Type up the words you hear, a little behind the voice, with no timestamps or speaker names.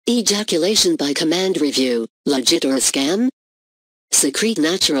Ejaculation by Command review, legit or a scam? Secret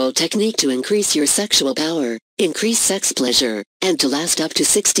natural technique to increase your sexual power, increase sex pleasure, and to last up to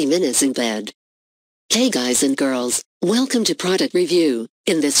 60 minutes in bed. Hey guys and girls, welcome to Product Review.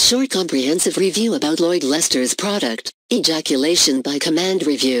 In this short comprehensive review about Lloyd Lester's product, Ejaculation by Command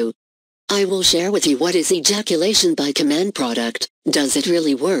review, I will share with you what is Ejaculation by Command product, does it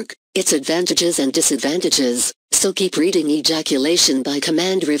really work, its advantages and disadvantages, so keep reading Ejaculation by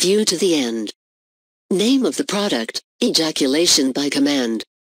Command review to the end. Name of the product, Ejaculation by Command.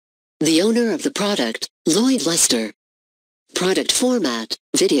 The owner of the product, Lloyd Lester. Product format,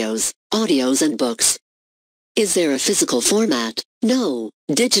 videos, audios and books. Is there a physical format? No,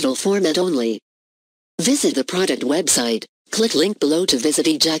 digital format only. Visit the product website, click link below to visit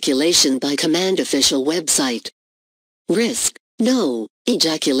Ejaculation by Command official website. Risk? No,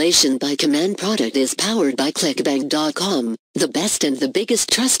 Ejaculation by Command product is powered by clickbank.com, the best and the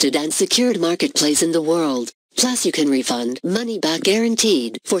biggest trusted and secured marketplace in the world. Plus you can refund money back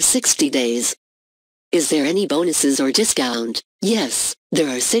guaranteed for 60 days. Is there any bonuses or discount? Yes,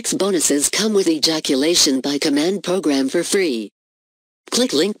 there are 6 bonuses come with Ejaculation by Command program for free.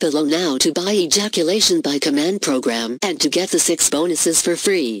 Click link below now to buy Ejaculation by Command program and to get the 6 bonuses for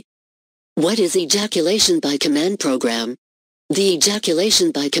free. What is Ejaculation by Command program? The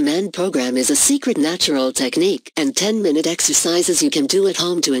Ejaculation by Command program is a secret natural technique and 10-minute exercises you can do at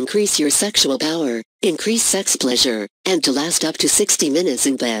home to increase your sexual power, increase sex pleasure, and to last up to 60 minutes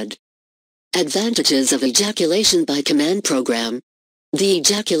in bed. Advantages of Ejaculation by Command program. The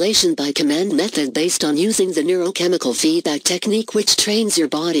Ejaculation by Command method based on using the neurochemical feedback technique which trains your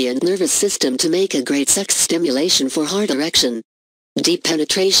body and nervous system to make a great sex stimulation for hard erection, deep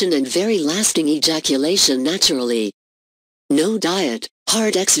penetration and very lasting ejaculation naturally. No diet,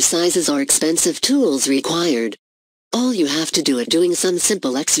 hard exercises or expensive tools required. All you have to do is doing some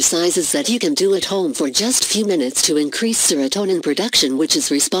simple exercises that you can do at home for just few minutes to increase serotonin production which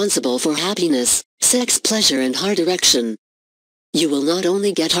is responsible for happiness, sex pleasure and hard erection. You will not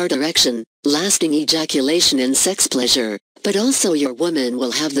only get hard erection, lasting ejaculation and sex pleasure, but also your woman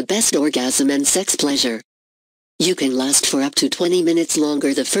will have the best orgasm and sex pleasure. You can last for up to 20 minutes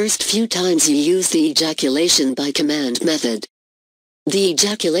longer the first few times you use the Ejaculation by Command method. The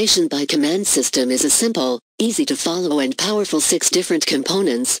Ejaculation by Command system is a simple, easy to follow and powerful 6 different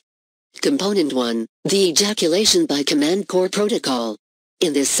components. Component 1, the Ejaculation by Command core protocol.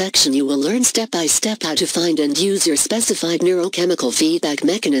 In this section you will learn step by step how to find and use your specified neurochemical feedback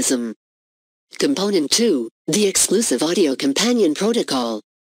mechanism. Component 2, the exclusive audio companion protocol.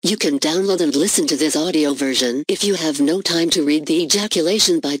 You can download and listen to this audio version if you have no time to read the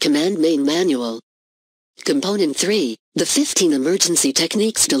Ejaculation by Command main manual. Component 3, the 15 emergency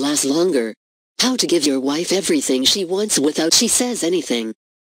techniques to last longer. How to give your wife everything she wants without she says anything.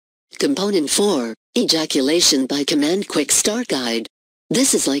 Component 4, Ejaculation by Command quick start guide.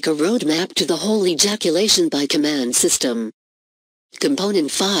 This is like a roadmap to the whole Ejaculation by Command system.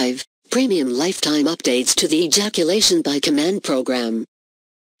 Component 5, premium lifetime updates to the Ejaculation by Command program.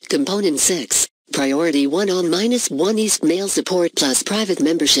 Component 6, Priority 1 East Mail Support plus private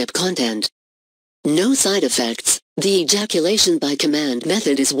membership content. No side effects, the Ejaculation by Command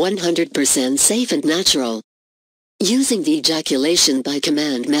method is 100% safe and natural. Using the Ejaculation by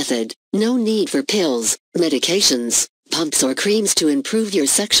Command method, no need for pills, medications, pumps or creams to improve your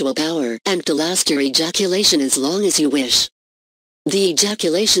sexual power and to last your ejaculation as long as you wish. The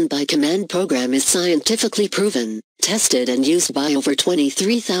Ejaculation by Command program is scientifically proven, tested and used by over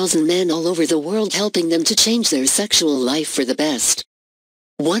 23,000 men all over the world helping them to change their sexual life for the best.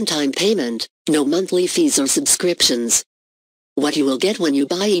 One-time payment, no monthly fees or subscriptions. What you will get when you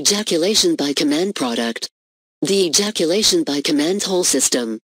buy Ejaculation by Command product. The Ejaculation by Command whole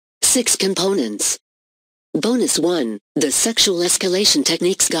system. 6 components. Bonus 1, the Sexual Escalation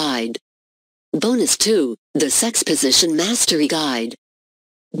Techniques Guide. Bonus 2, the Sex Position Mastery Guide.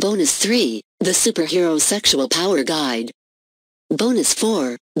 Bonus 3, the Superhero Sexual Power Guide. Bonus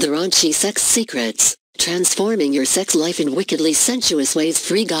 4, the Raunchy Sex Secrets, Transforming Your Sex Life in Wickedly Sensuous Ways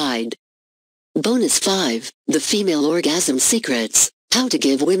Free Guide. Bonus 5, the Female Orgasm Secrets, How to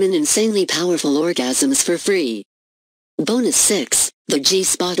Give Women Insanely Powerful Orgasms for Free. Bonus 6, the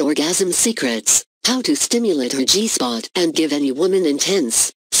G-Spot Orgasm Secrets, How to Stimulate Her G-Spot and Give Any Woman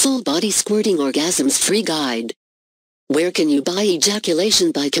Intense, Full-Body Squirting Orgasms Free Guide. Where can you buy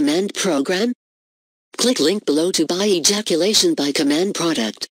Ejaculation by Command program? Click link below to buy Ejaculation by Command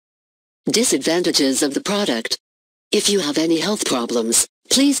product. Disadvantages of the product. If you have any health problems,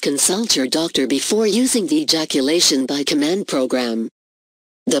 please consult your doctor before using the Ejaculation by Command program.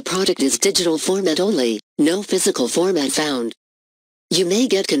 The product is digital format only, no physical format found. You may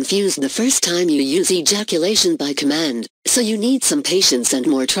get confused the first time you use ejaculation by command, so you need some patience and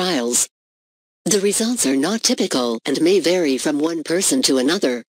more trials. The results are not typical and may vary from one person to another.